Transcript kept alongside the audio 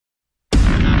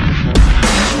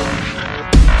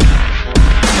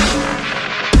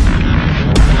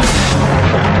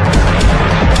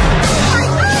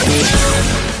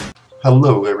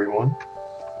Hello, everyone.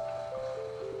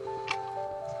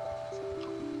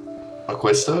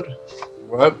 AcquiSTUD?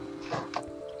 What?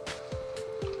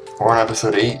 We're on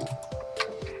episode 8.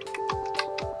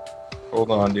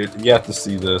 Hold on, dude. You have to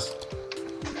see this.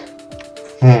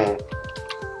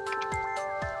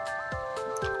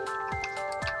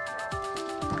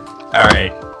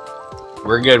 Alright.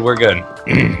 We're good, we're good.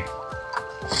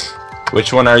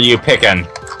 Which one are you picking?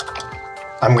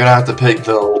 I'm gonna have to pick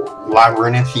the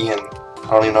Labyrinthian.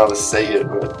 I don't even know how to say it,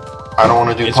 but I don't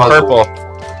want to do It's puzzle.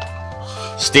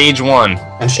 purple. Stage 1. It's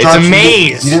a Instructions.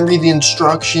 maze! You didn't read the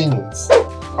instructions.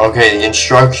 Okay, the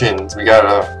instructions. We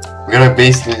gotta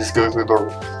basically just go through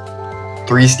the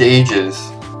 3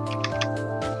 stages.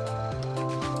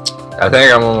 I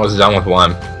think I'm almost done with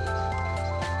one.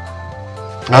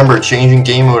 Remember, changing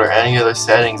game mode or any other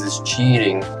settings is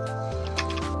cheating.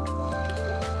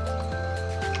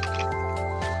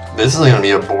 This is gonna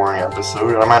be a boring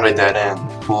episode. I'm at a dead end.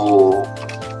 Cool.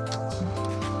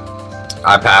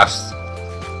 I passed.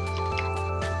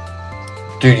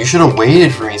 Dude, you should have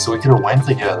waited for me so we could have went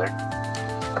together.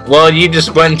 Well, you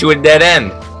just went to a dead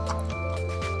end.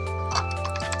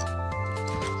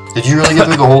 Did you really get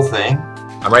through the whole thing?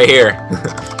 I'm right here.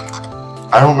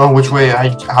 I don't know which way I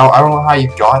don't know how you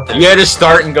got there. You had to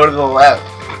start and go to the left.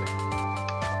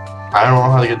 I don't know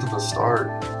how to get to the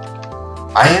start.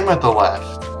 I am at the left.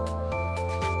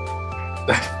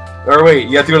 Or wait,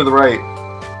 you have to go to the right.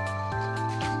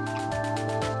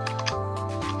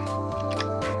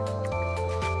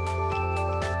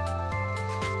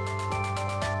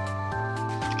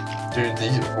 Dude,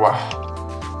 these wow.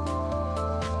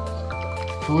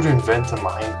 Who would invent a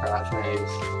Minecraft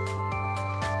maze?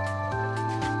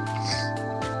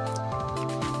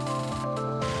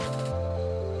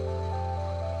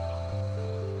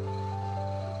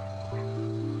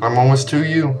 I'm almost to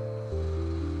you.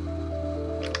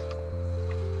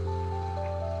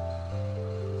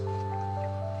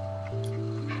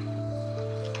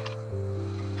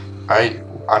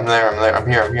 I'm there, I'm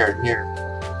here.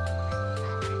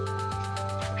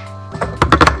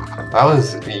 That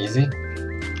was easy.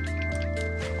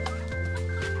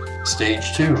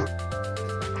 Stage 2.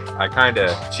 I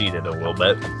kinda cheated a little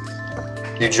bit.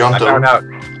 You jumped over.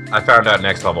 I found out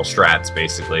next level strats,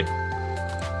 basically.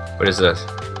 What is this?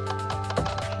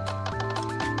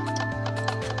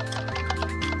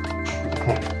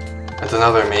 It's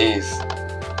another maze.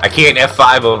 I can't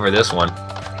F5 over this one.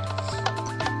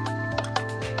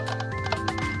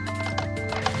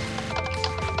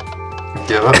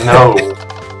 Give up? No.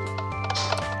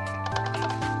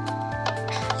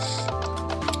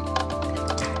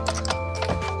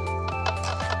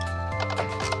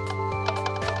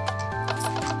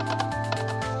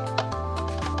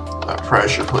 That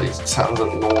pressure, please. It sounds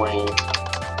annoying.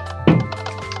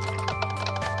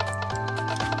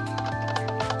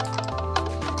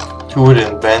 Who would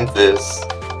invent this?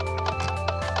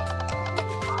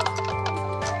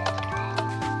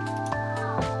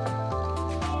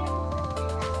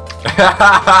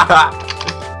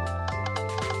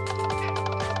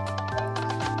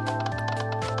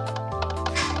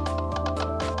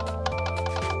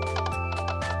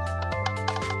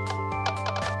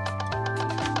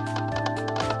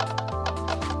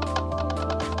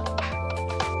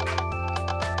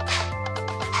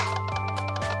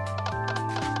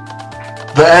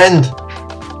 The end!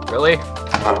 Really?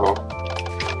 Uh-oh.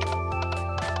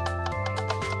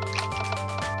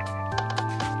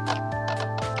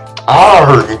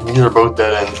 Arrgh! These are both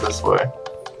dead ends this way.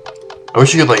 I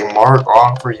wish you could, like, mark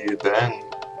off where you then.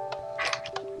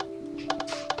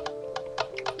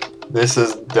 This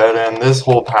is dead end. This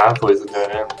whole pathway is a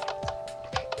dead end.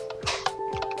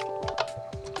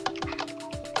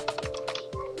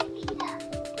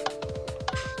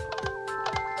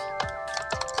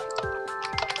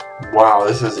 Wow,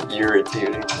 this is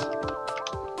irritating.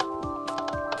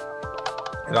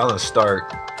 And on the start.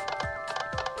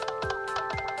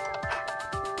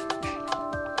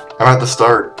 I'm at the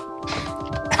start.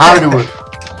 How do it?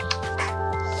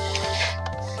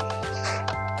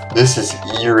 This is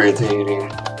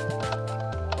irritating.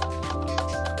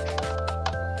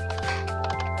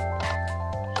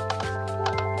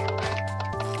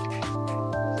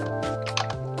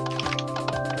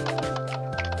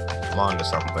 I'm on to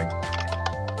something.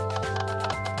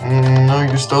 No,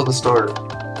 you're still at the start.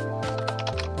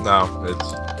 No,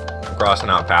 I'm crossing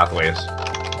out pathways.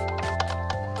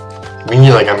 We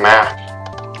need like a map.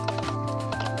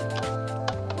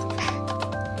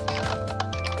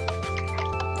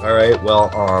 Alright, well,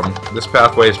 this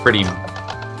pathway is pretty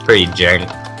jank.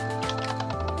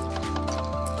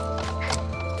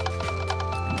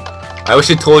 I wish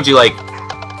it told you, like,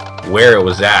 where it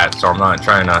was at, so I'm not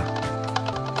trying to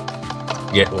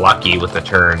get lucky with the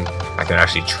turn. I can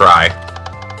actually try.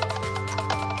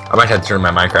 I might have to turn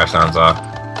my Minecraft sounds off.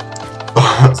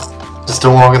 Just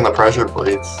don't walk in the pressure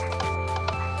plates.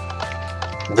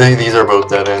 These are both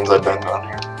dead ends. I've been down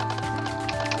here.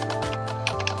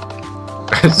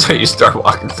 So you start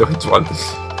walking towards one.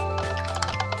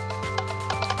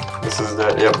 This is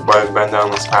dead. Yep, I've been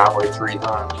down this path like 3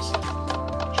 times.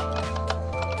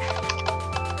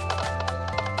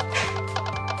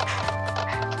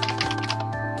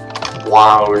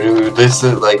 Wow, dude, this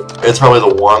is like, it's probably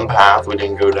the one path we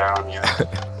didn't go down yet.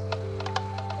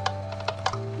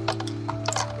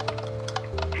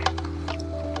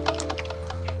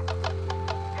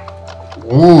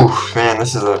 Ooh, man,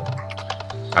 this is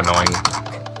annoying.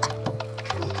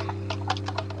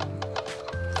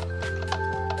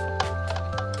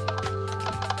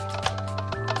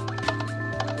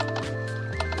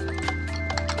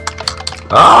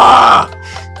 Ah!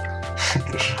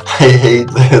 I hate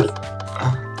this.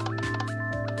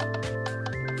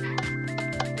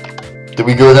 Did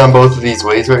we go down both of these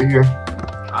ways right here?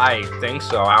 I think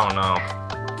so, I don't know.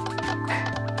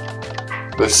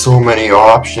 There's so many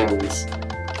options.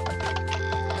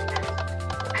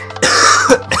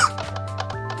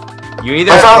 You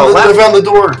either I found the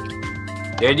door!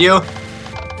 Did you?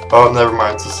 Oh, never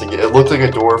mind. It's just it looked like a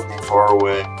door from far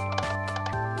away.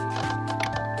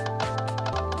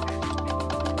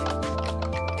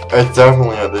 It's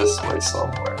definitely this way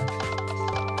somewhere.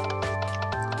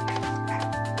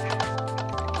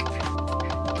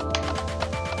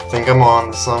 I think I'm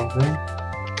on to something.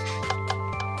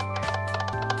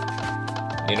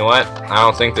 You know what? I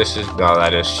don't think this is... Oh,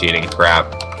 that is cheating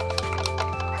crap.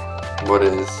 What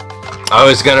is? I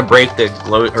was gonna break the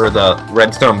glow or the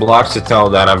redstone blocks to tell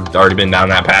that I've already been down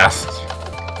that path.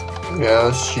 Yeah,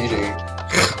 that's cheating.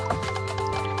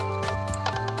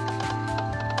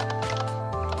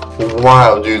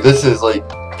 Wow, dude, this is like...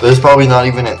 There's probably not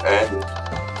even an end.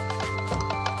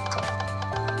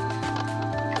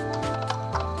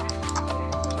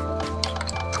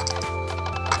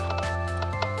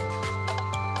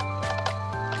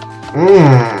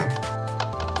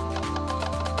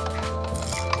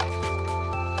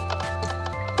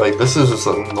 Like, this is just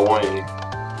annoying.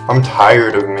 I'm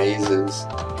tired of mazes.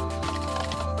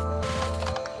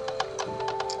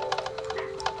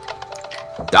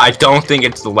 I don't think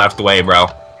it's the left way, bro.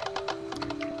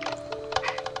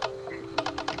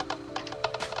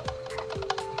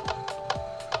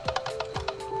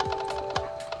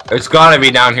 It's gotta be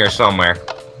down here somewhere.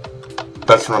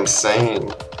 That's what I'm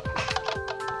saying.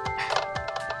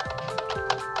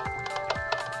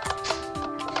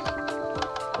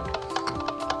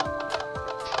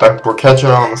 We're catching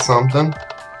on to something.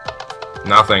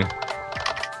 Nothing.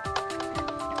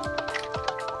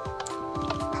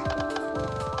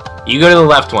 You go to the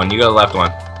left one. You go to the left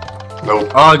one.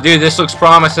 Nope. Oh, dude, this looks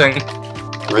promising.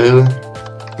 Really?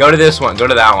 Go to this one. Go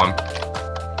to that one.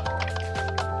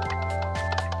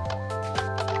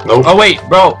 Nope. Oh, wait,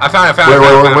 bro. I found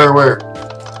it. Where?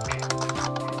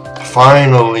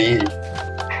 Finally.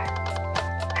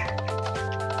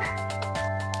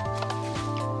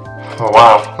 Oh,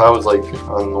 wow, that was like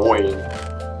annoying.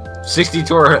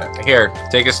 62 here.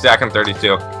 Take a stack and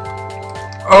 32.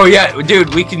 Oh yeah,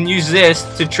 dude, we can use this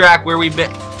to track where we've been.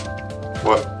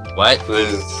 What? What?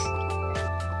 This is...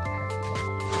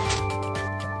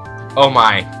 Oh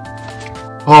my.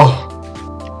 Oh.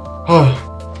 Oh.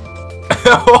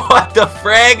 What the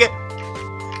frig?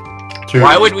 Dude.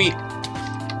 Why would we?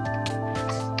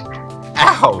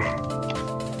 Ow.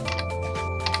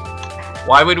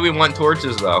 Why would we want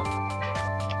torches though?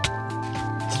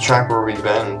 To track where we've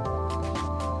been.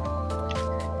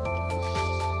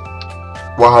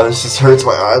 Wow, this just hurts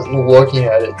my eyes looking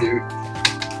at it, dude.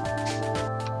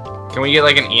 Can we get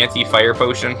like an anti-fire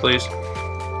potion, please?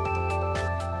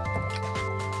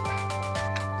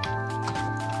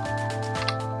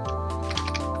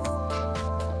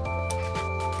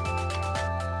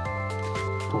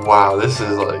 Wow, this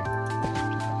is like...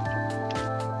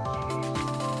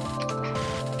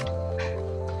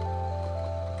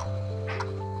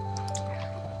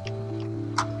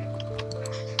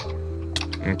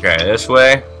 Okay, this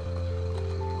way.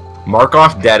 Mark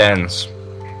off dead ends.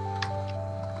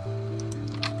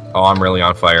 Oh, I'm really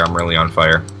on fire. I'm really on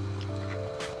fire.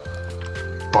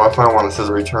 Oh, I found one that says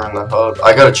return the hub.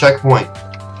 I got a checkpoint.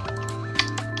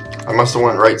 I must have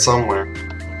went right somewhere.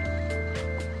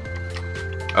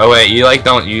 Oh wait, you like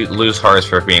don't you lose hearts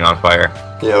for being on fire.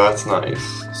 Yeah, that's nice.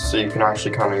 So you can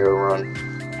actually kind of go run.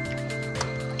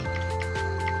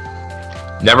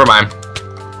 Never mind.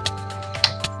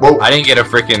 Whoa. I didn't get a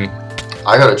freaking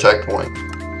I got a checkpoint.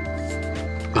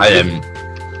 I didn't.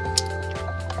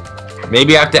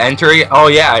 Maybe I have to enter it? Oh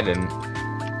yeah, I didn't.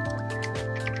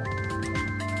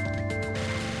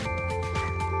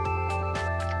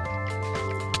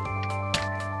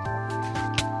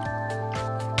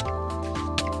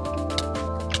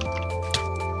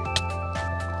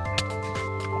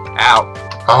 Ow.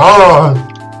 Ah!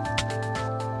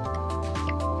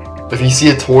 If you see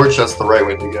a torch, that's the right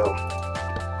way to go.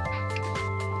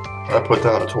 I put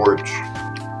down a torch.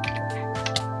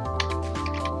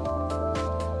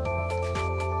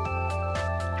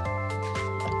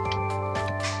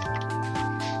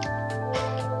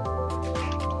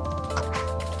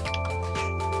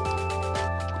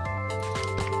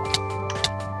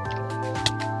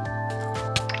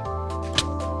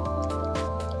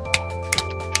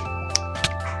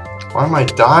 Why am I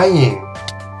dying?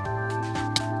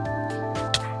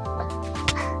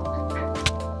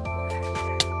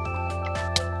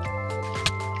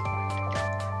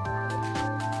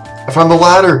 I found the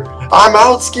ladder! I'm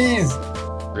out, skis!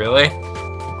 Really?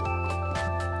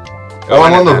 Oh,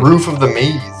 I'm on the roof of the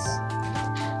maze.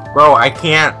 Bro, I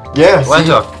can't. Yeah, What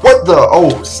see? the? What the?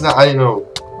 Oh, snap, I didn't know.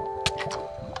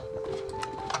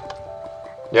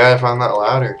 Yeah, I found that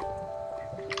ladder.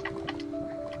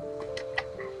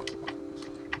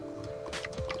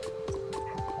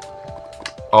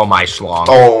 Oh my schlong.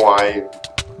 Oh my.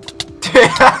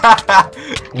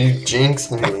 You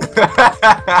jinxed me.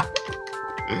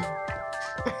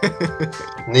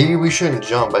 Maybe we shouldn't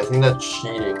jump. I think that's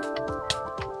cheating.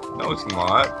 No, it's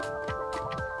not.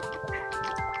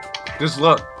 Just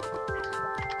look.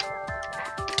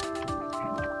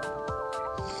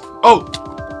 Oh!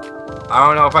 I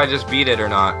don't know if I just beat it or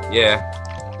not. Yeah.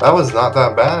 That was not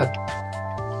that bad.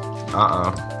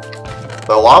 Uh-uh.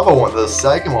 The lava one, the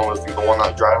second one was the one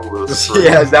that drove us through.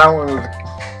 Yeah, that one was...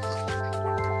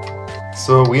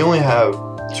 So we only have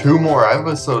 2 more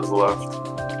episodes left.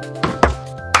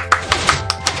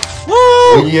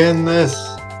 Woo! We in this.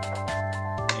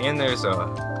 And there's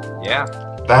a... Yeah.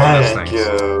 Thank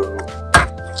you.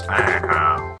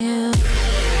 Uh-huh.